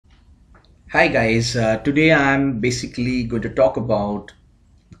Hi guys, today I'm basically going to talk about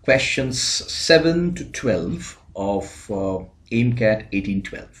questions 7 to 12 of AIMCAT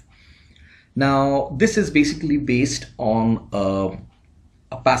 1812. Now, this is basically based on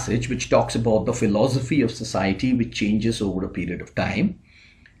a passage which talks about the philosophy of society which changes over a period of time.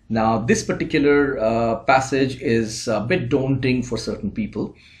 Now, this particular passage is a bit daunting for certain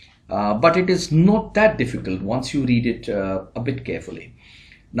people, but it is not that difficult once you read it a bit carefully.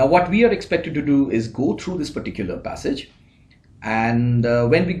 Now, what we are expected to do is go through this particular passage, and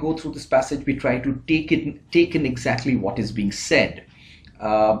when we go through this passage, we try to take in exactly what is being said.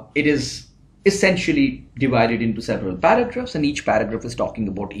 It is essentially divided into several paragraphs, and each paragraph is talking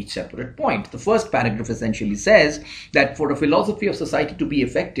about each separate point. The first paragraph essentially says that for a philosophy of society to be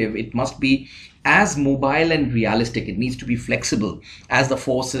effective, it must be as mobile and realistic. It needs to be flexible as the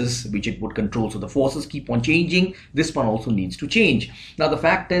forces which it would control. So the forces keep on changing. This one also needs to change. Now, the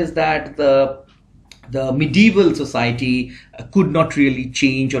fact is that the medieval society could not really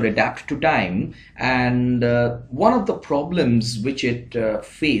change or adapt to time, and one of the problems which it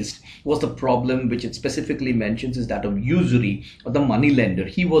faced was the problem which it specifically mentions is that of usury, or the money lender.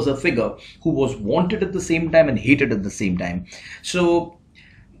 He was a figure who was wanted at the same time and hated at the same time. So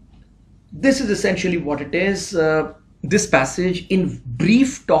this is essentially what it is. This passage in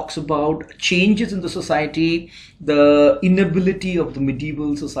brief talks about changes in the society, the inability of the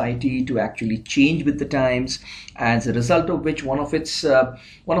medieval society to actually change with the times, as a result of which one of its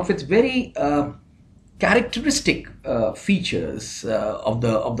very characteristic features of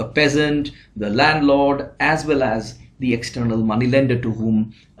the peasant, the landlord, as well as the external moneylender to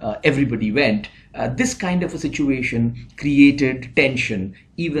whom everybody went. This kind of a situation created tension,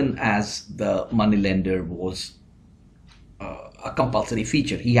 even as the moneylender was a compulsory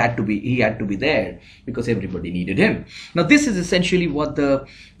feature. He had to be there because everybody needed him. Now, this is essentially what the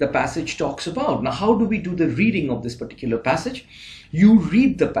passage talks about. Now, how do we do the reading of this particular passage? You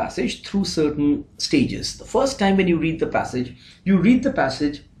read the passage through certain stages. The first time when you read the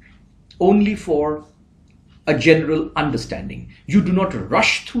passage only for a general understanding. You do not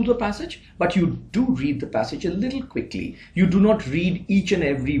rush through the passage, but you do read the passage a little quickly. You do not read each and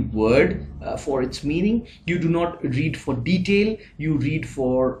every word for its meaning. You do not read for detail. You read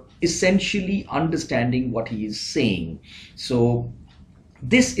for essentially understanding what he is saying. So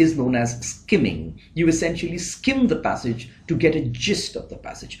this is known as skimming. You essentially skim the passage to get a gist of the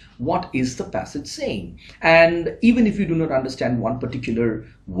passage. What is the passage saying? And even if you do not understand one particular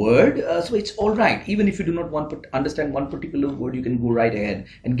word, so it's all right. Even if you do not understand one particular word, you can go right ahead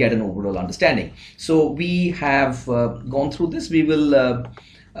and get an overall understanding. So we have gone through this. We will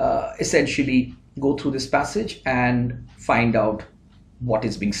essentially go through this passage and find out what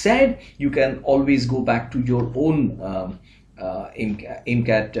is being said. You can always go back to your own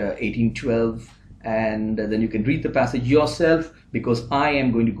AIMCAT 1812, and then you can read the passage yourself, because I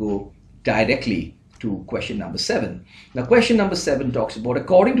am going to go directly to question number 7. Now, question number 7 talks about,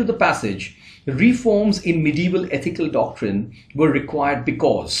 according to the passage, reforms in medieval ethical doctrine were required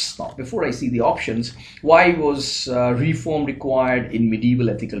because. Now, before I see the options, why was reform required in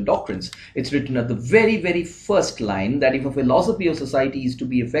medieval ethical doctrines? It's written at the very first line that if a philosophy of society is to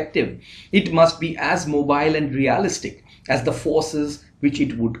be effective, it must be as mobile and realistic as the forces which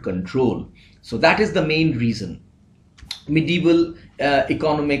it would control. So that is the main reason. Medieval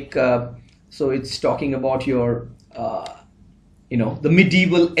economic, so it's talking about your, the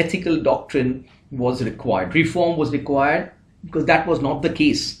medieval ethical doctrine was required. Reform was required because that was not the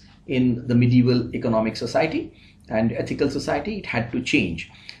case in the medieval economic society and ethical society. It had to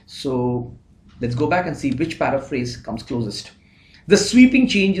change. So let's go back and see which paraphrase comes closest. The sweeping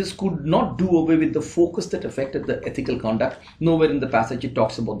changes could not do away with the focus that affected the ethical conduct. Nowhere in the passage it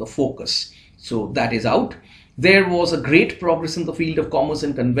talks about the focus. So that is out. There was a great progress in the field of commerce,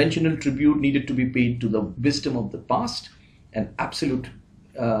 and conventional tribute needed to be paid to the wisdom of the past. An absolute,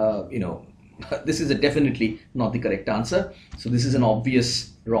 this is definitely not the correct answer. So this is an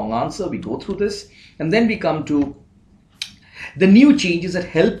obvious wrong answer. We go through this, and then we come to the new changes that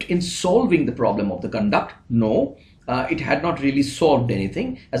helped in solving the problem of the conduct. No. It had not really solved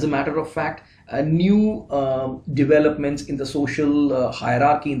anything. As a matter of fact, new developments in the social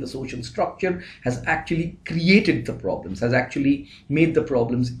hierarchy, in the social structure, has actually created the problems, has actually made the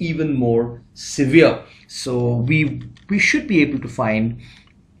problems even more severe. So we should be able to find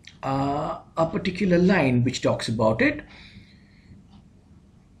a particular line which talks about it.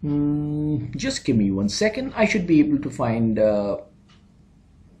 Just give me 1 second. I should be able to find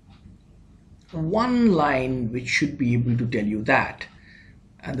one line which should be able to tell you that,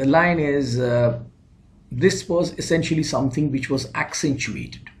 and the line is this was essentially something which was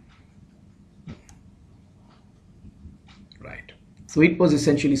accentuated. So it was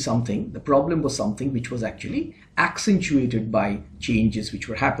essentially something, the problem was something which was actually accentuated by changes which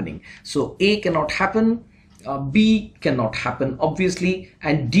were happening. So A cannot happen, B cannot happen obviously,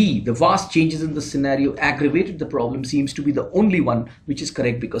 and D, the vast changes in the scenario aggravated the problem, seems to be the only one which is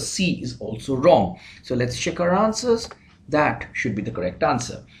correct, because C is also wrong. So let's check our answers. That should be the correct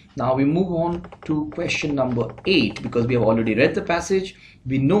answer. Now we move on to question number 8, because we have already read the passage.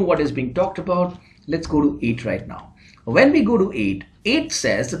 We know what is being talked about. Let's go to 8 right now. When we go to 8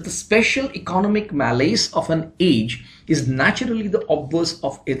 says that the special economic malaise of an age is naturally the obverse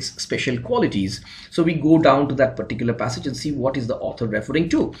of its special qualities. So we go down to that particular passage and see what is the author referring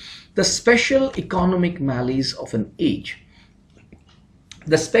to. The special economic malaise of an age.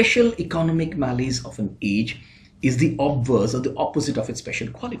 The special economic malaise of an age is the obverse or the opposite of its special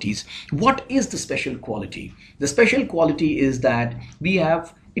qualities. What is the special quality? The special quality is that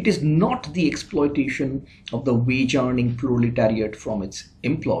it is not the exploitation of the wage earning proletariat from its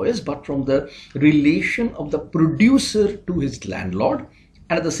employers, but from the relation of the producer to his landlord,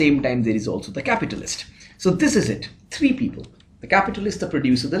 and at the same time there is also the capitalist. So this is it, three people: the capitalist, the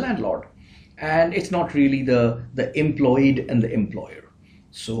producer, the landlord, and it's not really the employed and the employer.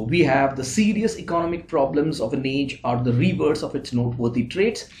 So we have the serious economic problems of an age are the reverse of its noteworthy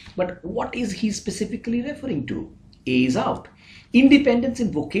traits. But what is he specifically referring to? A is out. Independence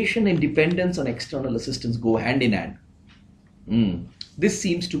in vocation and dependence on external assistance go hand in hand. This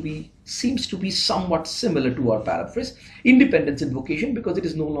seems to be somewhat similar to our paraphrase. Independence in vocation, because it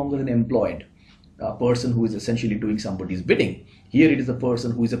is no longer an employed person who is essentially doing somebody's bidding. Here it is a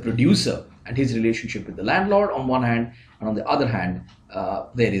person who is a producer, and his relationship with the landlord on one hand, and on the other hand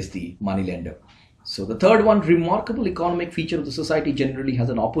there is the moneylender. So the third one, remarkable economic feature of the society generally has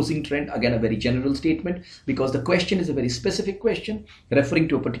an opposing trend. Again, a very general statement, because the question is a very specific question referring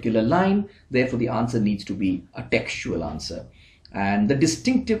to a particular line. Therefore the answer needs to be a textual answer. And the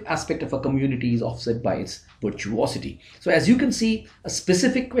distinctive aspect of a community is offset by its virtuosity. So as you can see, a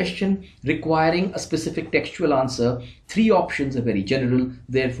specific question requiring a specific textual answer. Three options are very general.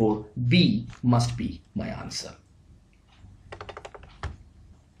 Therefore B must be my answer.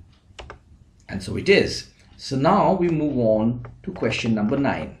 And so it is. So now we move on to question number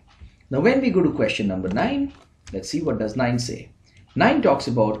 9. Now when we go to question number 9, let's see what does 9 say. 9 talks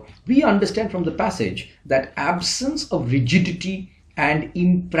about, we understand from the passage that absence of rigidity and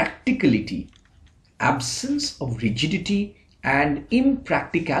impracticality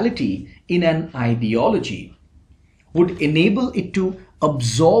in an ideology would enable it to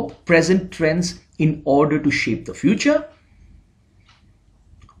absorb present trends in order to shape the future.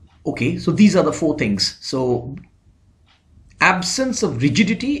 Okay, so these are the four things. So absence of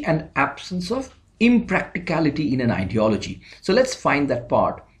rigidity and absence of impracticality in an ideology. So let's find that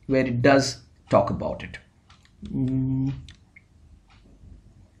part where it does talk about it.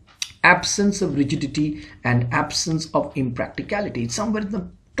 Absence of rigidity and absence of impracticality. It's somewhere in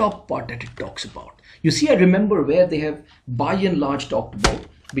the top part that it talks about. You see, I remember where they have by and large talked about,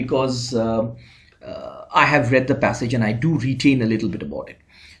 because I have read the passage and I do retain a little bit about it.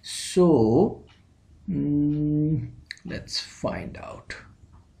 So let's find out.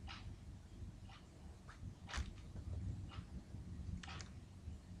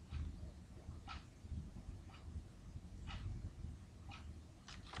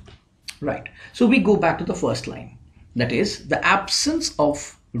 Right, so we go back to the first line, that is the absence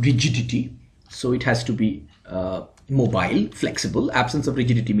of rigidity. So it has to be mobile, flexible. Absence of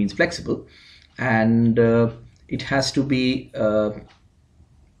rigidity means flexible, and it has to be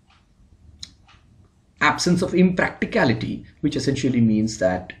absence of impracticality, which essentially means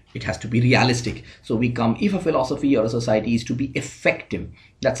that it has to be realistic. So we come, if a philosophy or a society is to be effective,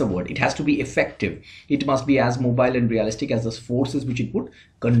 that's a word, it has to be effective. It must be as mobile and realistic as the forces which it would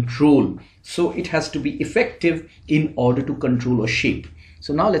control. So it has to be effective in order to control or shape.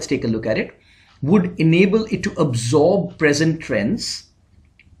 So now let's take a look at it. Would enable it to absorb present trends.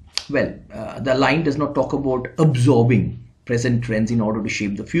 Well, the line does not talk about absorbing present trends in order to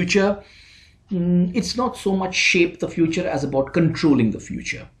shape the future. It's not so much shape the future as about controlling the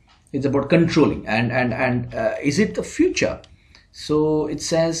future. It's about controlling and is it the future? So it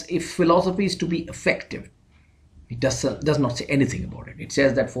says if philosophy is to be effective, it does not say anything about it. It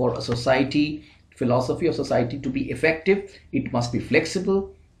says that for a society, philosophy of society to be effective, it must be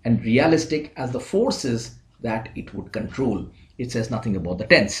flexible and realistic as the forces that it would control. It says nothing about the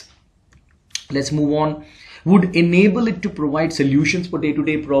tense. Let's move on. Would enable it to provide solutions for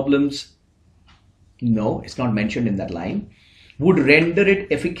day-to-day problems. No, it's not mentioned in that line. Would render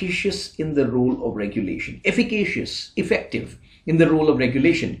it efficacious in the role of regulation. Efficacious, effective in the role of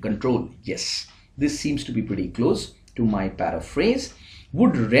regulation, control. Yes, this seems to be pretty close. to my paraphrase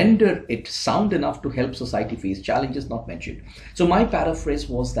would render it sound enough to help society face challenges not mentioned. So my paraphrase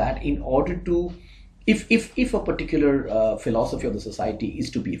was that in order to, if a particular philosophy of the society is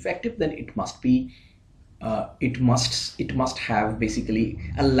to be effective, then it must be, it must have basically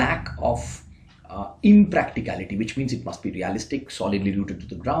a lack of impracticality, which means it must be realistic, solidly rooted to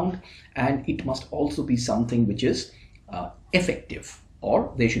the ground, and it must also be something which is effective,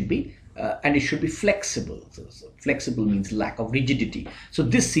 or they should be and it should be flexible. So flexible means lack of rigidity. So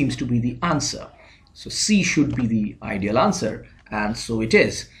this seems to be the answer. So C should be the ideal answer, and so it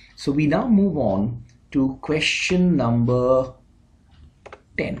is. So we now move on to question number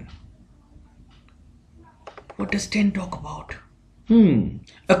 10. What does 10 talk about?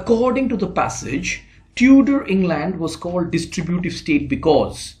 According to the passage, Tudor England was called distributive state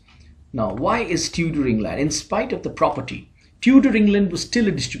because. Now, why is Tudor England? In spite of the property, Tudor England was still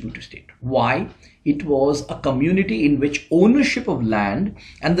a distributive state. Why? It was a community in which ownership of land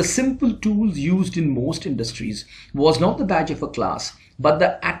and the simple tools used in most industries was not the badge of a class, but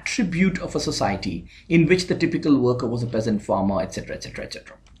the attribute of a society in which the typical worker was a peasant farmer, etc., etc.,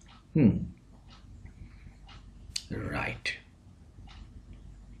 etc. Right.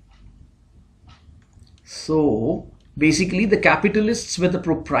 So basically the capitalists were the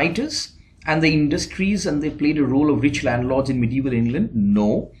proprietors and the industries, and they played a role of rich landlords in medieval England?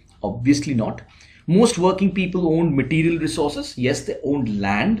 No, obviously not. Most working people owned material resources. Yes, they owned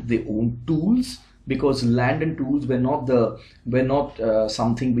land, they owned tools, because land and tools were not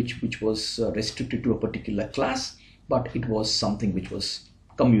something which was restricted to a particular class, but it was something which was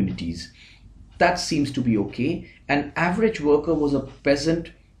communities. That seems to be okay. An average worker was a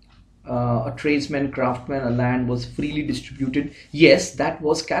peasant, a tradesman, craftsman, a land was freely distributed. Yes, that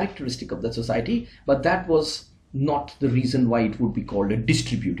was characteristic of the society, but that was not the reason why it would be called a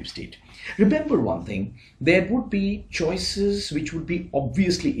distributive state. Remember one thing, there would be choices which would be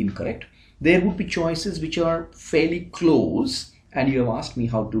obviously incorrect. There would be choices which are fairly close, and you have asked me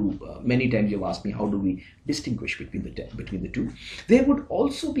how to, many times you have asked me how do we distinguish between the two. There would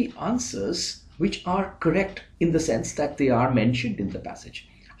also be answers which are correct in the sense that they are mentioned in the passage.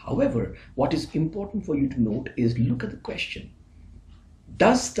 However, what is important for you to note is look at the question.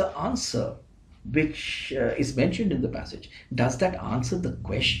 Does the answer which is mentioned in the passage, does that answer the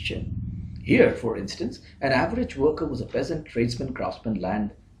question? Here, for instance, an average worker was a peasant, tradesman, craftsman,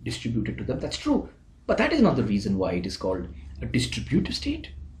 land distributed to them. That's true, but that is not the reason why it is called a distributive state.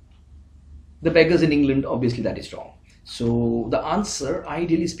 The beggars in England, obviously that is wrong. So the answer,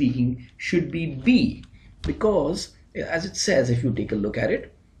 ideally speaking, should be B, because as it says, if you take a look at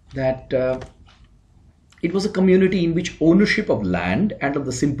it, that it was a community in which ownership of land and of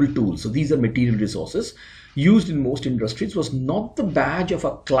the simple tools, so these are material resources, used in most industries was not the badge of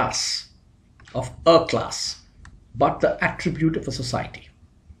a class, but the attribute of a society.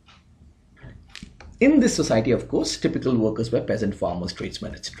 In this society, of course, typical workers were peasant farmers,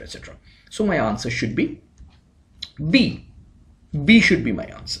 tradesmen, etc., etc. So my answer should be B. B should be my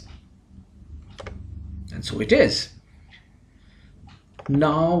answer. And so it is.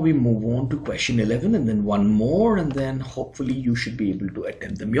 Now we move on to question 11 and then one more, and then hopefully you should be able to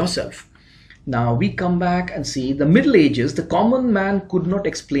attempt them yourself. Now we come back and see the Middle Ages, the common man could not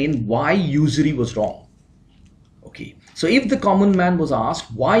explain why usury was wrong. Okay, so if the common man was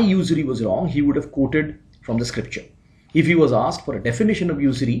asked why usury was wrong, he would have quoted from the scripture. If he was asked for a definition of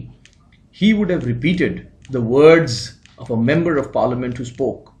usury, he would have repeated the words of a member of parliament who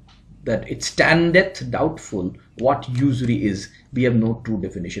spoke, that it standeth doubtful what usury is. We have no true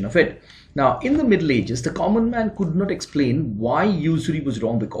definition of it. Now, in the Middle Ages, the common man could not explain why usury was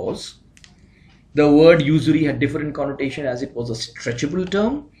wrong because the word usury had different connotation as it was a stretchable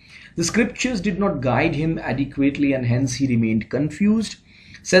term. The scriptures did not guide him adequately and hence he remained confused.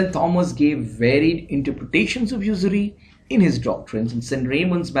 St. Thomas gave varied interpretations of usury in his doctrines, and St.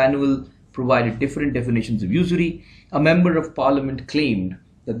 Raymond's manual provided different definitions of usury. A member of parliament claimed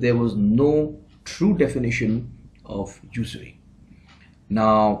that there was no true definition of usury.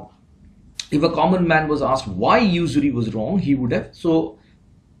 Now, if a common man was asked why usury was wrong, he would have, so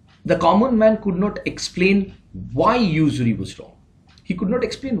the common man could not explain why usury was wrong. He could not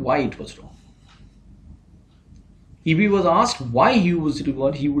explain why it was wrong. If he was asked why usury was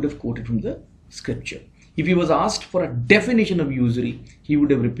wrong, he would have quoted from the scripture. If he was asked for a definition of usury, he would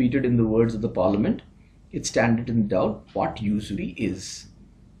have repeated in the words of the parliament, it standeth in doubt what usury is.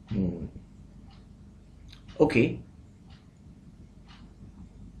 Okay.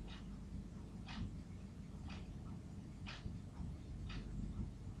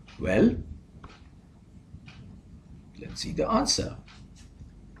 Well, let's see the answer.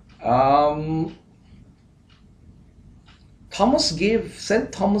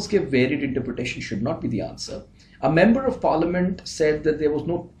 St. Thomas gave varied interpretation should not be the answer. A member of parliament said that there was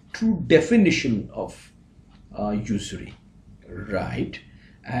no true definition of usury. Right.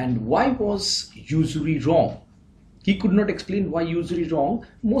 And why was usury wrong? He could not explain why usury wrong,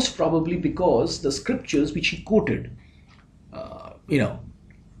 most probably because the scriptures which he quoted,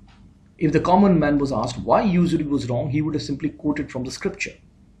 if the common man was asked why usury was wrong, he would have simply quoted from the scripture.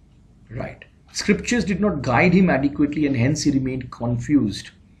 Right. Scriptures did not guide him adequately and hence he remained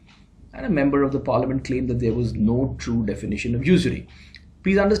confused. And a member of the parliament claimed that there was no true definition of usury.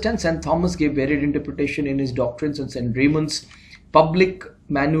 Please understand, St. Thomas gave varied interpretation in his doctrines and St. Raymond's public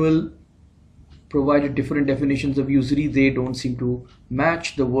manual provided different definitions of usury. They don't seem to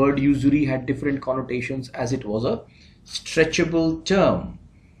match. The word usury had different connotations as it was a stretchable term.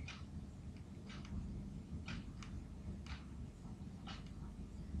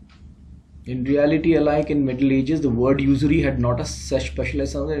 In reality, alike in Middle Ages, the word usury had not a such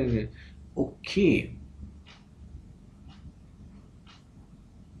specialized sound. Okay.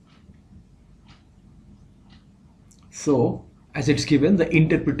 So, as it's given, the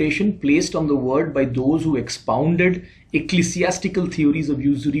interpretation placed on the word by those who expounded ecclesiastical theories of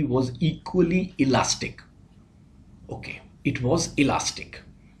usury was equally elastic. Okay, it was elastic.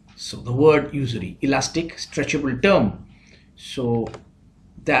 So, the word usury, elastic, stretchable term. So,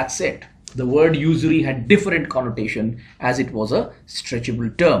 that's it. The word usury had different connotation as it was a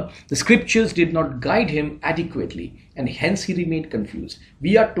stretchable term. The scriptures did not guide him adequately and hence he remained confused.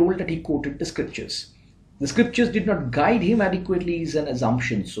 We are told that he quoted the scriptures. The scriptures did not guide him adequately is an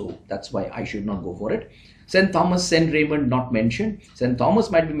assumption, so that's why I should not go for it. St. Thomas, St. Raymond not mentioned. St.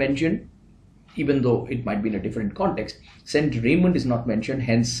 Thomas might be mentioned even though it might be in a different context. St. Raymond is not mentioned,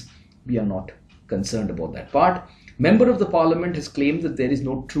 hence we are not concerned about that part. Member of the parliament has claimed that there is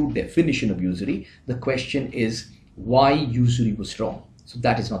no true definition of usury. The question is why usury was wrong. So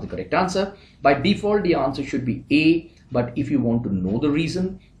that is not the correct answer. By default, the answer should be A, but if you want to know the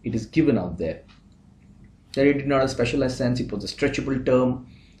reason, it is given out there. That it did not have a specialized sense, it was a stretchable term,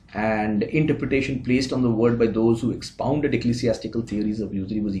 and interpretation placed on the word by those who expounded ecclesiastical theories of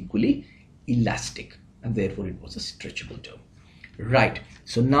usury was equally elastic, and therefore it was a stretchable term. Right,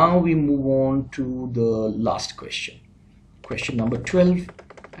 so now we move on to the last question, question number 12,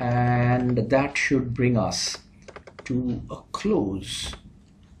 and that should bring us to a close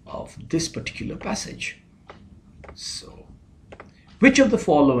of this particular passage. So, which of the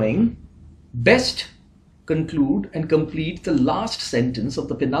following best conclude and complete the last sentence of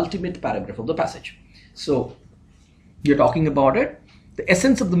the penultimate paragraph of the passage? So, you're talking about it, the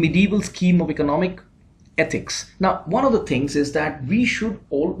essence of the medieval scheme of economic ethics. Now, one of the things is that we should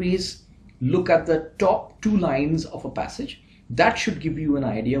always look at the top two lines of a passage. That should give you an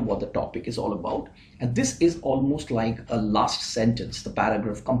idea of what the topic is all about. And this is almost like a last sentence, the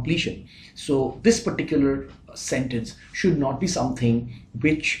paragraph completion. So this particular sentence should not be something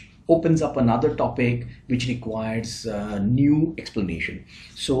which opens up another topic which requires new explanation.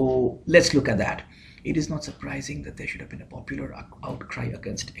 So let's look at that. It is not surprising that there should have been a popular outcry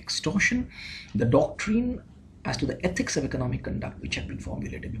against extortion. The doctrine as to the ethics of economic conduct, which had been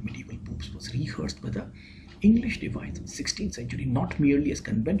formulated by medieval popes, was rehearsed by the English divines of the 16th century, not merely as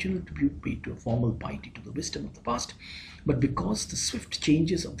conventional tribute paid to a formal piety to the wisdom of the past, but because the swift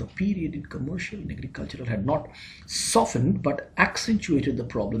changes of the period in commercial and agricultural had not softened but accentuated the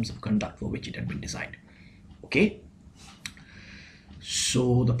problems of conduct for which it had been designed. Okay?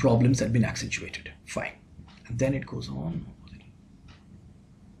 So the problems had been accentuated. Fine. And then it goes on.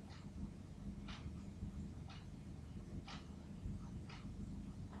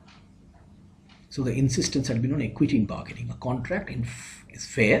 So the insistence had been on equity in bargaining. A contract is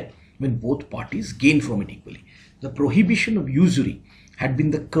fair when both parties gain from it equally. The prohibition of usury had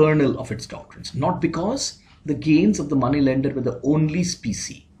been the kernel of its doctrines, not because the gains of the moneylender were the only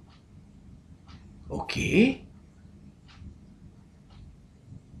specie. Okay.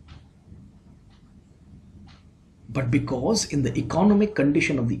 But because in the economic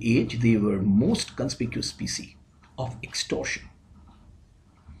condition of the age, they were most conspicuous species of extortion.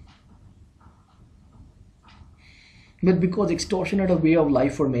 But because extortion had a way of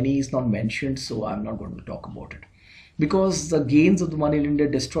life for many is not mentioned, so I'm not going to talk about it. Because the gains of the moneylender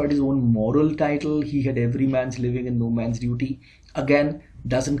destroyed his own moral title, he had every man's living and no man's duty, again,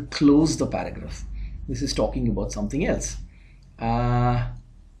 doesn't close the paragraph. This is talking about something else.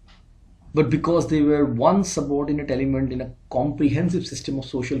 But because they were one subordinate element in a comprehensive system of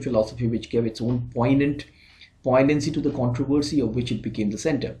social philosophy which gave its own poignancy to the controversy of which it became the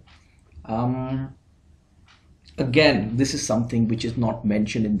center. Again, this is something which is not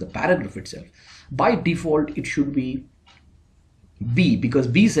mentioned in the paragraph itself. By default, it should be B, because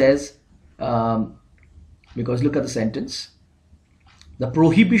B says, because look at the sentence. The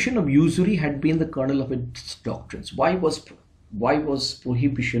prohibition of usury had been the kernel of its doctrines. Why was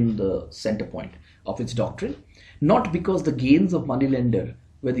prohibition the center point of its doctrine? Not because the gains of moneylender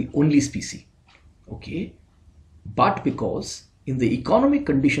were the only specie, okay, but because in the economic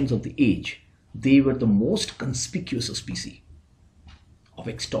conditions of the age, they were the most conspicuous species of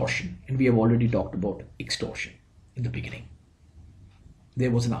extortion. And we have already talked about extortion in the beginning. There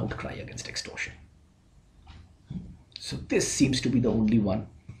was an outcry against extortion. So this seems to be the only one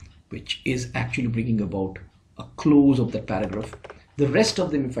which is actually bringing about a close of that paragraph. The rest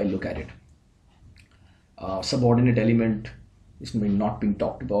of them, if I look at it, subordinate element is not being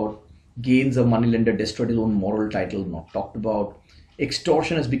talked about. Gains of moneylender destroyed his own moral title, not talked about.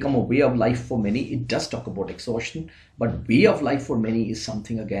 Extortion has become a way of life for many. It does talk about extortion, but way of life for many is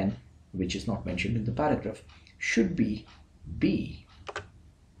something again which is not mentioned in the paragraph. Should be B.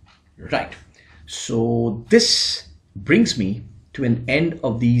 Right. So this brings me to an end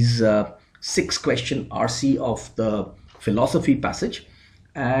of these 6-question RC of the philosophy passage.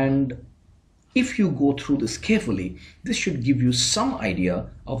 And if you go through this carefully, this should give you some idea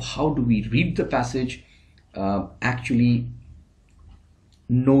of how do we read the passage, actually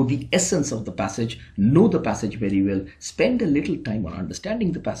know the essence of the passage, know the passage very well, spend a little time on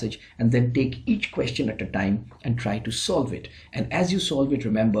understanding the passage, and then take each question at a time and try to solve it. And as you solve it,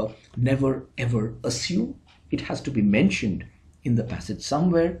 remember, never ever assume. It has to be mentioned in the passage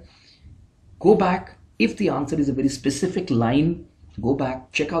somewhere. Go back. If the answer is a very specific line, go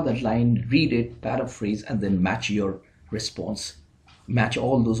back, check out that line, read it, paraphrase, and then match your response. Match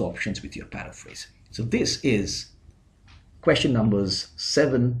all those options with your paraphrase. So this is question numbers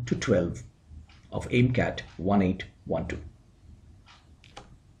 7 to 12 of AIMCAT 1812.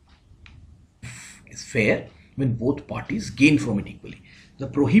 It's fair when both parties gain from it equally. The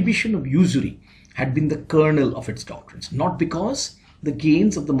prohibition of usury had been the kernel of its doctrines, not because the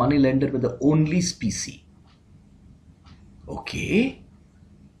gains of the moneylender were the only specie. Okay.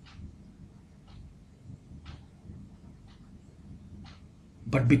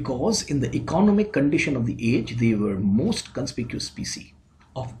 But because in the economic condition of the age, they were most conspicuous species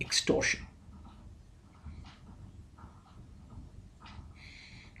of extortion.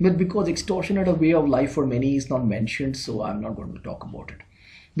 But because extortion had a way of life for many is not mentioned, so I'm not going to talk about it.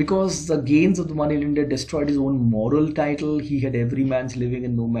 Because the gains of the moneylender destroyed his own moral title, he had every man's living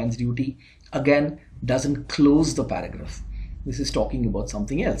and no man's duty, again doesn't close the paragraph. This is talking about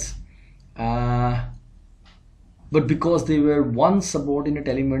something else. But because they were one subordinate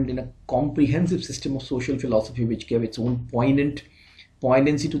element in a comprehensive system of social philosophy which gave its own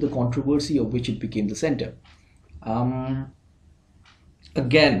poignancy to the controversy of which it became the center.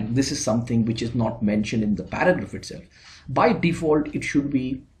 Again, this is something which is not mentioned in the paragraph itself. By default, it should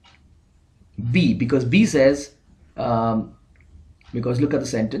be B, because B says, because look at the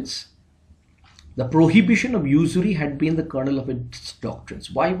sentence. The prohibition of usury had been the kernel of its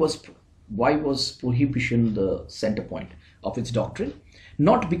doctrines. Why was prohibition the center point of its doctrine?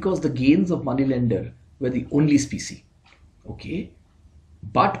 Not because the gains of moneylender were the only specie, okay,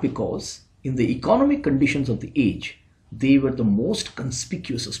 but because in the economic conditions of the age, they were the most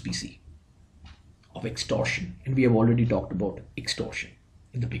conspicuous species of extortion. And we have already talked about extortion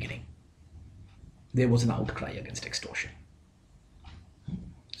in the beginning. There was an outcry against extortion.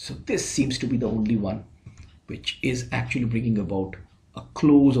 So this seems to be the only one which is actually bringing about a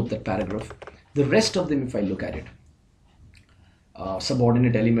close of that paragraph. The rest of them, if I look at it,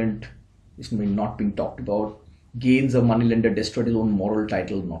 subordinate element is not being talked about. Gains of moneylender destroyed his own moral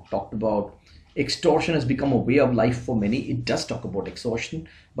title, not talked about. Extortion has become a way of life for many. It does talk about extortion,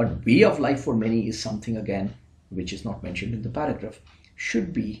 but way of life for many is something again which is not mentioned in the paragraph.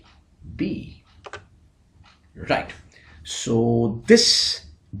 Should be B. Right. So this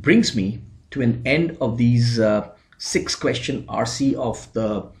brings me to an end of these 6-question RC of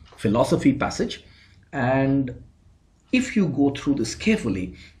the philosophy passage. And if you go through this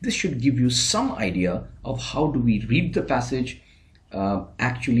carefully, this should give you some idea of how do we read the passage,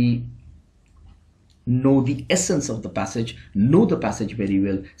 actually know the essence of the passage, know the passage very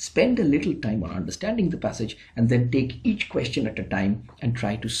well, spend a little time on understanding the passage, and then take each question at a time and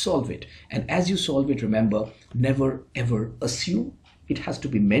try to solve it. And as you solve it, remember, never ever assume. It has to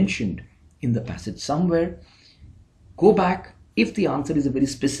be mentioned in the passage somewhere. Go back. If the answer is a very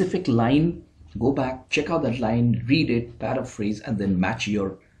specific line, go back, check out that line, read it, paraphrase, and then match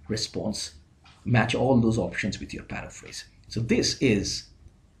your response. Match all those options with your paraphrase. So this is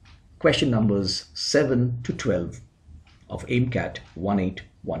question numbers 7 to 12 of AIMCAT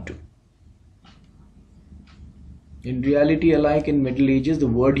 1812. In reality, alike in Middle Ages, the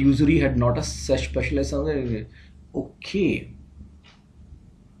word usury had not a such specialized sound. Okay.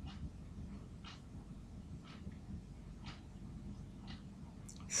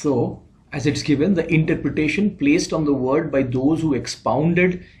 So, as it's given, the interpretation placed on the word by those who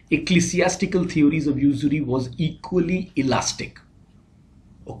expounded ecclesiastical theories of usury was equally elastic.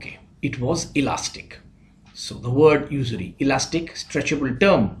 Okay, it was elastic. So the word usury, elastic, stretchable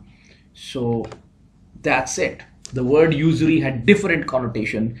term. So that's it. The word usury had different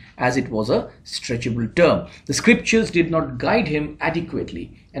connotation as it was a stretchable term. The scriptures did not guide him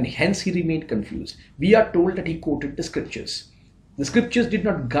adequately and hence he remained confused. We are told that he quoted the scriptures. The scriptures did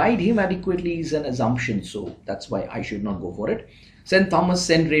not guide him adequately is an assumption, so that's why I should not go for it. St. Thomas,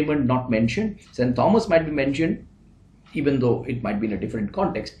 St. Raymond not mentioned. St. Thomas might be mentioned, even though it might be in a different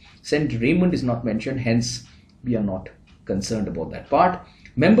context. St. Raymond is not mentioned, hence we are not concerned about that part.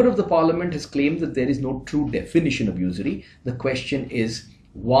 Member of the Parliament has claimed that there is no true definition of usury. The question is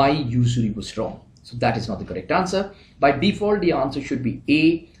why usury was wrong. So that is not the correct answer. By default, the answer should be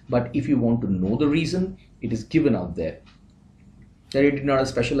A, but if you want to know the reason, it is given out there. That it did not have a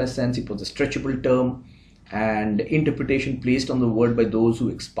specialized sense, it was a stretchable term, and interpretation placed on the word by those who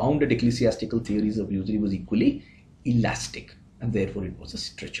expounded ecclesiastical theories of usury was equally elastic, and therefore it was a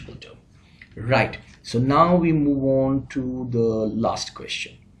stretchable term. Right, so now we move on to the last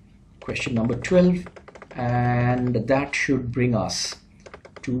question, question number 12, and that should bring us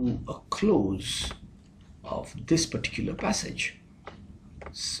to a close of this particular passage.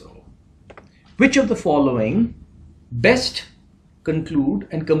 So, which of the following best conclude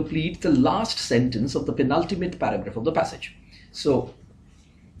and complete the last sentence of the penultimate paragraph of the passage? So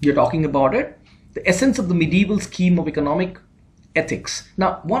you're talking about it, the essence of the medieval scheme of economic ethics.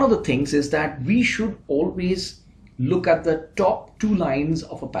 Now, one of the things is that we should always look at the top two lines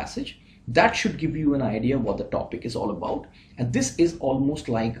of a passage. That should give you an idea what the topic is all about. And this is almost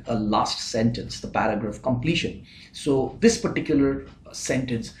like a last sentence, the paragraph completion. So this particular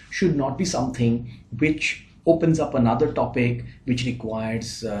sentence should not be something which opens up another topic which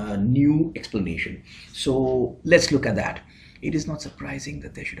requires new explanation. So let's look at that. It is not surprising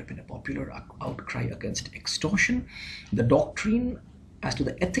that there should have been a popular outcry against extortion. The doctrine as to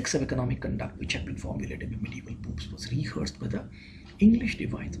the ethics of economic conduct which had been formulated by medieval popes was rehearsed by the English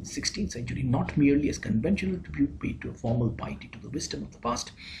divines of the 16th century, not merely as conventional tribute paid to a formal piety to the wisdom of the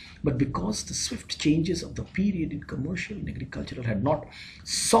past, but because the swift changes of the period in commercial and agricultural had not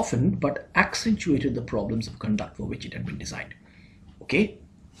softened but accentuated the problems of conduct for which it had been designed. Okay,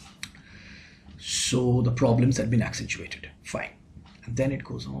 so the problems had been accentuated. Fine. And then it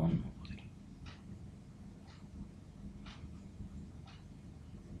goes on.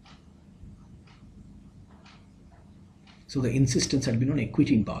 So the insistence had been on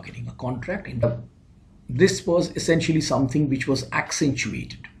equity in bargaining, a contract. This was essentially something which was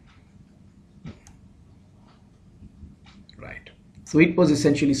accentuated. Right. So it was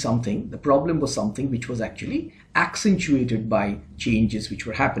essentially something, the problem was something which was actually accentuated by changes which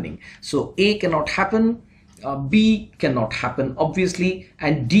were happening. So A cannot happen, B cannot happen obviously,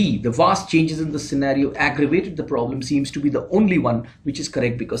 and D, the vast changes in the scenario aggravated the problem, seems to be the only one which is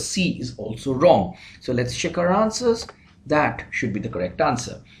correct because C is also wrong. So let's check our answers. That should be the correct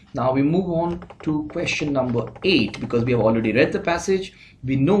answer. Now we move on to question number 8 because we have already read the passage.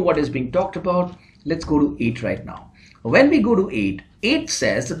 We know what is being talked about. Let's go to 8 right now. When we go to 8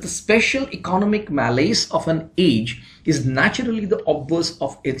 says that the special economic malaise of an age is naturally the obverse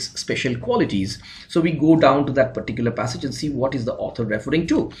of its special qualities. So we go down to that particular passage and see what is the author referring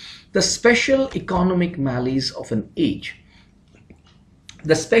to. The special economic malaise of an age.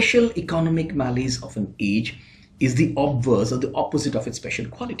 The special economic malaise of an age is the obverse or the opposite of its special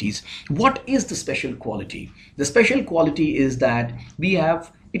qualities. What is the special quality? The special quality is that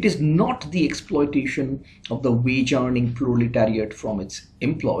it is not the exploitation of the wage earning proletariat from its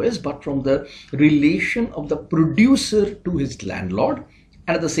employers, but from the relation of the producer to his landlord,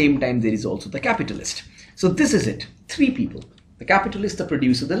 and at the same time there is also the capitalist. So this is it, three people, the capitalist, the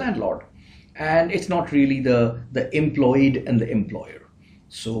producer, the landlord, and it's not really the employed and the employer.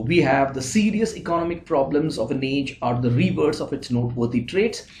 So we have the serious economic problems of an age are the reverse of its noteworthy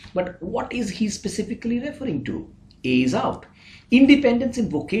traits. But what is he specifically referring to? A is out. Independence in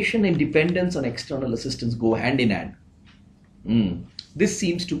vocation and dependence on external assistance go hand in hand. This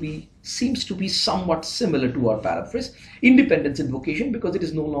seems to be somewhat similar to our paraphrase. Independence in vocation because it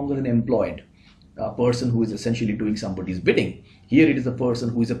is no longer an employed person who is essentially doing somebody's bidding. Here it is a person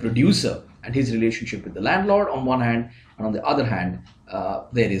who is a producer and his relationship with the landlord on one hand, and on the other hand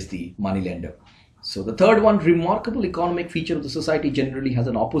there is the moneylender. So the third one, remarkable economic feature of the society generally has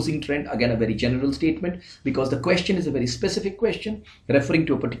an opposing trend. Again, a very general statement, because the question is a very specific question referring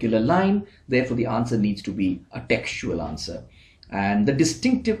to a particular line. Therefore, the answer needs to be a textual answer. And the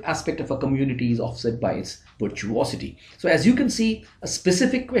distinctive aspect of a community is offset by its virtuosity. So as you can see, a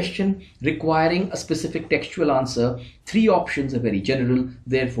specific question requiring a specific textual answer. Three options are very general.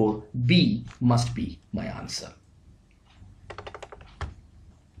 Therefore, B must be my answer.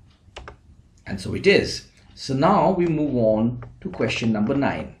 And so it is. So now we move on to question number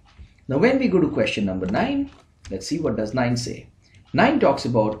 9. Now when we go to question number 9, let's see what does 9 say. 9 talks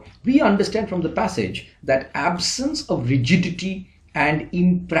about, we understand from the passage that absence of rigidity and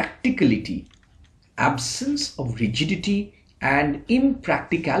impracticality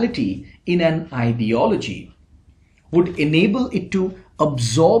in an ideology would enable it to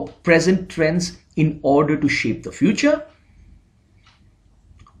absorb present trends in order to shape the future.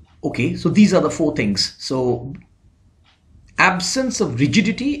 Okay, so these are the four things. So absence of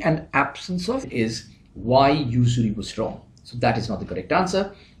rigidity and absence of is why usury was wrong. So that is not the correct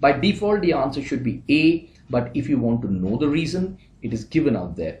answer. By default, the answer should be A, but if you want to know the reason, it is given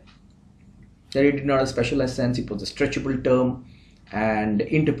out there. That it did not have a specialized sense, it was a stretchable term, and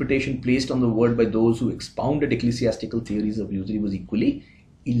interpretation placed on the word by those who expounded ecclesiastical theories of usury was equally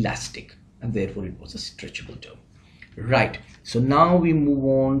elastic, and therefore it was a stretchable term. Right, so now we move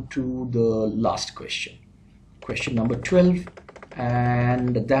on to the last question, question number 12,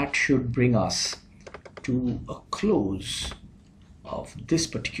 and that should bring us to a close of this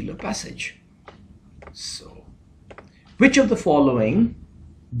particular passage. So, which of the following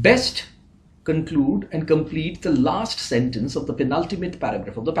best conclude and complete the last sentence of the penultimate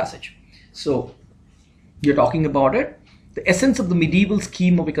paragraph of the passage? So, you're talking about it, the essence of the medieval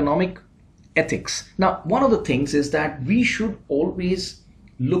scheme of economic ethics. Now, one of the things is that we should always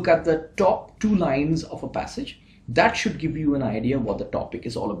look at the top two lines of a passage. That should give you an idea what the topic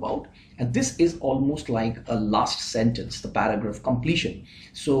is all about. And this is almost like a last sentence, the paragraph completion.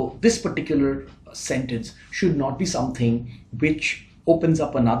 So this particular sentence should not be something which opens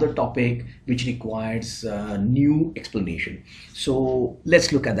up another topic which requires new explanation. So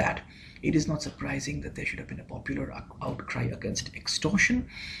let's look at that. It is not surprising that there should have been a popular outcry against extortion.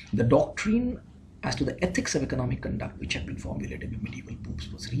 The doctrine as to the ethics of economic conduct, which had been formulated by medieval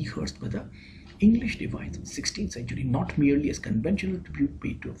popes, was rehearsed by the English divines of the 16th century, not merely as conventional tribute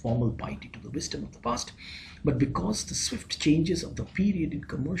paid to a formal piety to the wisdom of the past, but because the swift changes of the period in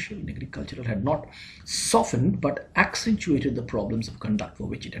commercial and agricultural had not softened but accentuated the problems of conduct for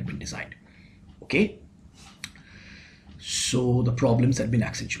which it had been designed. Okay? So the problems had been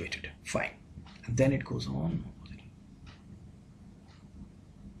accentuated. Fine. And then it goes on.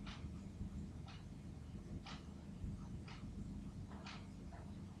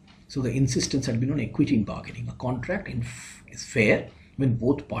 So the insistence had been on equity in bargaining. A contract is fair when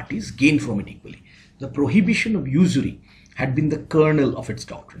both parties gain from it equally. The prohibition of usury had been the kernel of its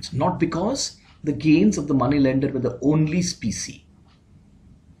doctrines, not because the gains of the moneylender were the only specie.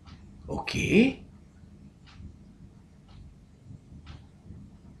 Okay.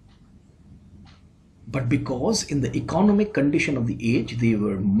 But because in the economic condition of the age, they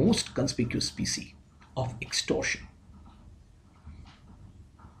were most conspicuous species of extortion.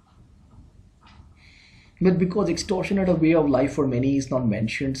 But because extortion had a way of life for many is not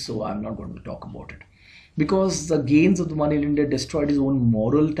mentioned, so I'm not going to talk about it. Because the gains of the moneylender destroyed his own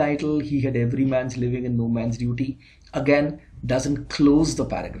moral title, he had every man's living and no man's duty, again, doesn't close the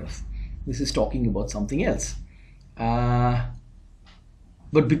paragraph. This is talking about something else. But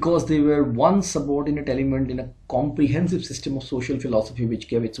because they were one subordinate element in a comprehensive system of social philosophy which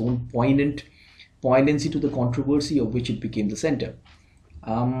gave its own poignancy to the controversy of which it became the center.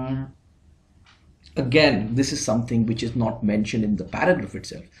 Again, this is something which is not mentioned in the paragraph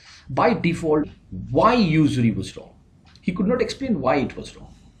itself. By default, why usury was wrong? He could not explain why it was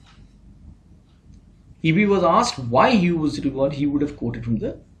wrong. If he was asked why usury was wrong, he would have quoted from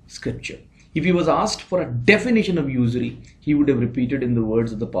the scripture. If he was asked for a definition of usury, he would have repeated in the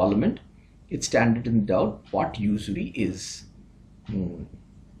words of the parliament, it standeth in doubt what usury is.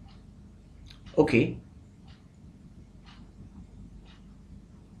 Okay.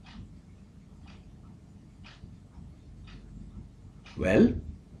 Well,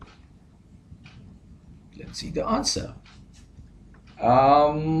 let's see the answer.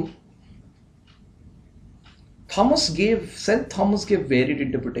 Saint Thomas gave varied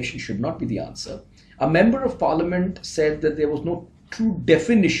interpretation should not be the answer. A member of parliament said that there was no true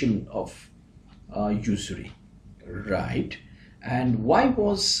definition of usury. Right. And why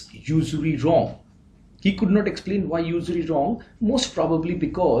was usury wrong? He could not explain why usury wrong, most probably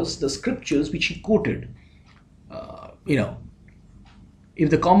because the scriptures which he quoted, if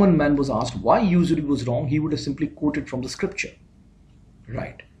the common man was asked why usury was wrong, he would have simply quoted from the scripture.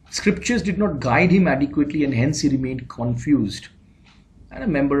 Right. Scriptures did not guide him adequately and hence he remained confused. And a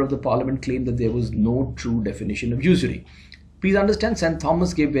member of the parliament claimed that there was no true definition of usury. Please understand, St.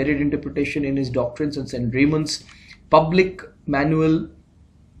 Thomas gave varied interpretation in his doctrines, and St. Raymond's public manual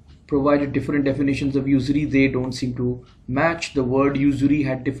provided different definitions of usury. They don't seem to match. The word usury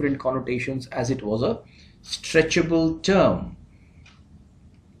had different connotations as it was a stretchable term.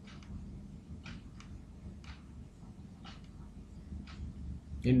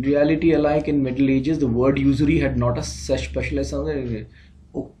 In reality, alike in Middle Ages, the word usury had not a such specialized sound.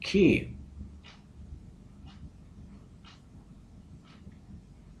 Okay.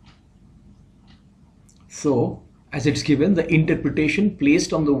 So, as it's given, the interpretation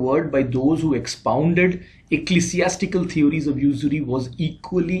placed on the word by those who expounded ecclesiastical theories of usury was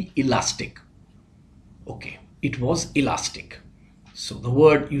equally elastic. Okay, it was elastic. So, the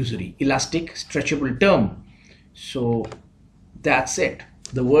word usury, elastic, stretchable term. So, that's it.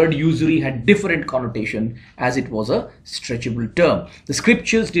 The word usury had different connotation as it was a stretchable term. The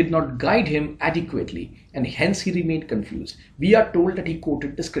scriptures did not guide him adequately and hence he remained confused. We are told that he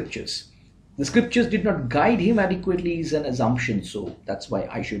quoted the scriptures. The scriptures did not guide him adequately is an assumption, so that's why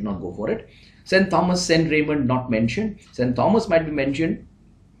I should not go for it. St. Thomas, St. Raymond not mentioned. St. Thomas might be mentioned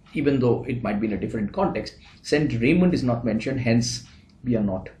even though it might be in a different context. St. Raymond is not mentioned, hence we are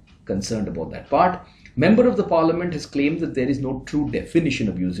not concerned about that part. Member of the parliament has claimed that there is no true definition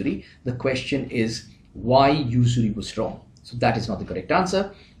of usury. The question is why usury was wrong. So that is not the correct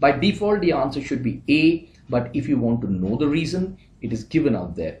answer. By default, the answer should be A, but if you want to know the reason, it is given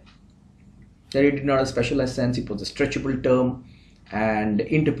out there. That it did not have a specialized sense, it was a stretchable term, and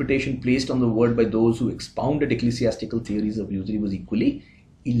interpretation placed on the word by those who expounded ecclesiastical theories of usury was equally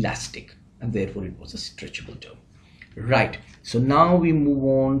elastic, and therefore it was a stretchable term. Right, so now we move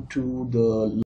on to the